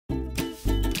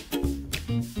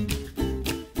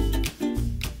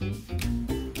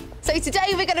So today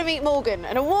we're going to meet Morgan,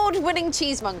 an award-winning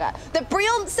cheesemonger, the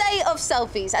Beyonce of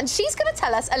selfies, and she's going to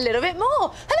tell us a little bit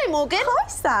more. Hello, Morgan. Hi,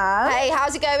 Sam. Hey,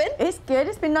 how's it going? It's good.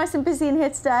 It's been nice and busy in here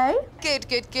today. Good,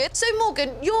 good, good. So,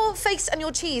 Morgan, your face and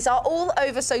your cheese are all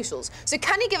over socials. So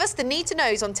can you give us the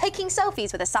need-to-knows on taking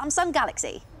selfies with a Samsung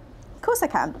Galaxy? Of course I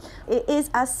can. It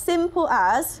is as simple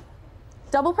as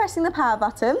double pressing the power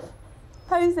button,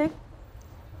 posing,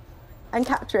 and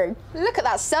capturing. Look at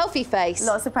that selfie face.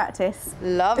 Lots of practice.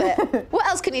 Love it. What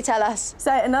else can you tell us?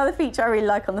 So another feature I really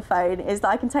like on the phone is that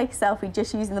I can take a selfie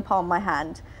just using the palm of my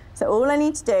hand. So all I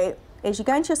need to do is you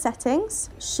go into your settings,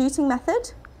 shooting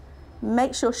method,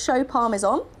 make sure show palm is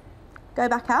on, go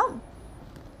back out,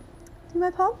 do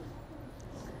my palm,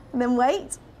 and then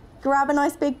wait, grab a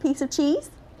nice big piece of cheese,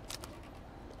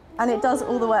 and it does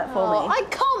all the work for me. I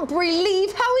can't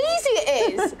believe how easy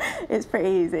it is. It's pretty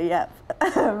easy, yep.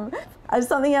 And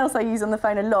something else I use on the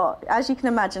phone a lot, as you can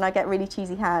imagine, I get really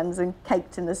cheesy hands and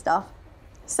caked in the stuff.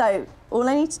 So all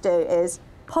I need to do is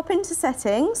pop into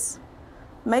settings,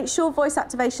 make sure voice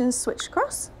activation's switched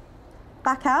across,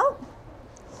 back out,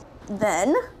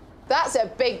 then... That's a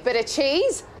big bit of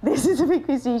cheese. This is a big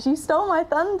piece of cheese. You stole my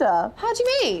thunder. How do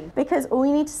you mean? Because all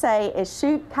you need to say is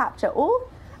shoot, capture, or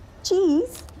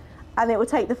cheese, and it will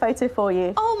take the photo for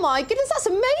you. Oh my goodness, that's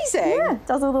amazing. Yeah,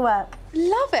 does all the work.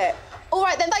 Love it. All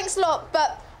right then, thanks a lot,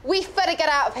 but we better get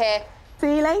out of here.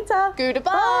 See you later.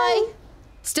 Goodbye. Bye.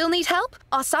 Still need help?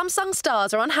 Our Samsung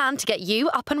stars are on hand to get you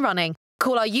up and running.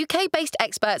 Call our UK-based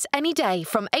experts any day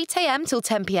from 8 AM till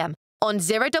 10 PM on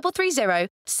 0330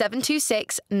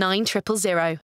 726 9000.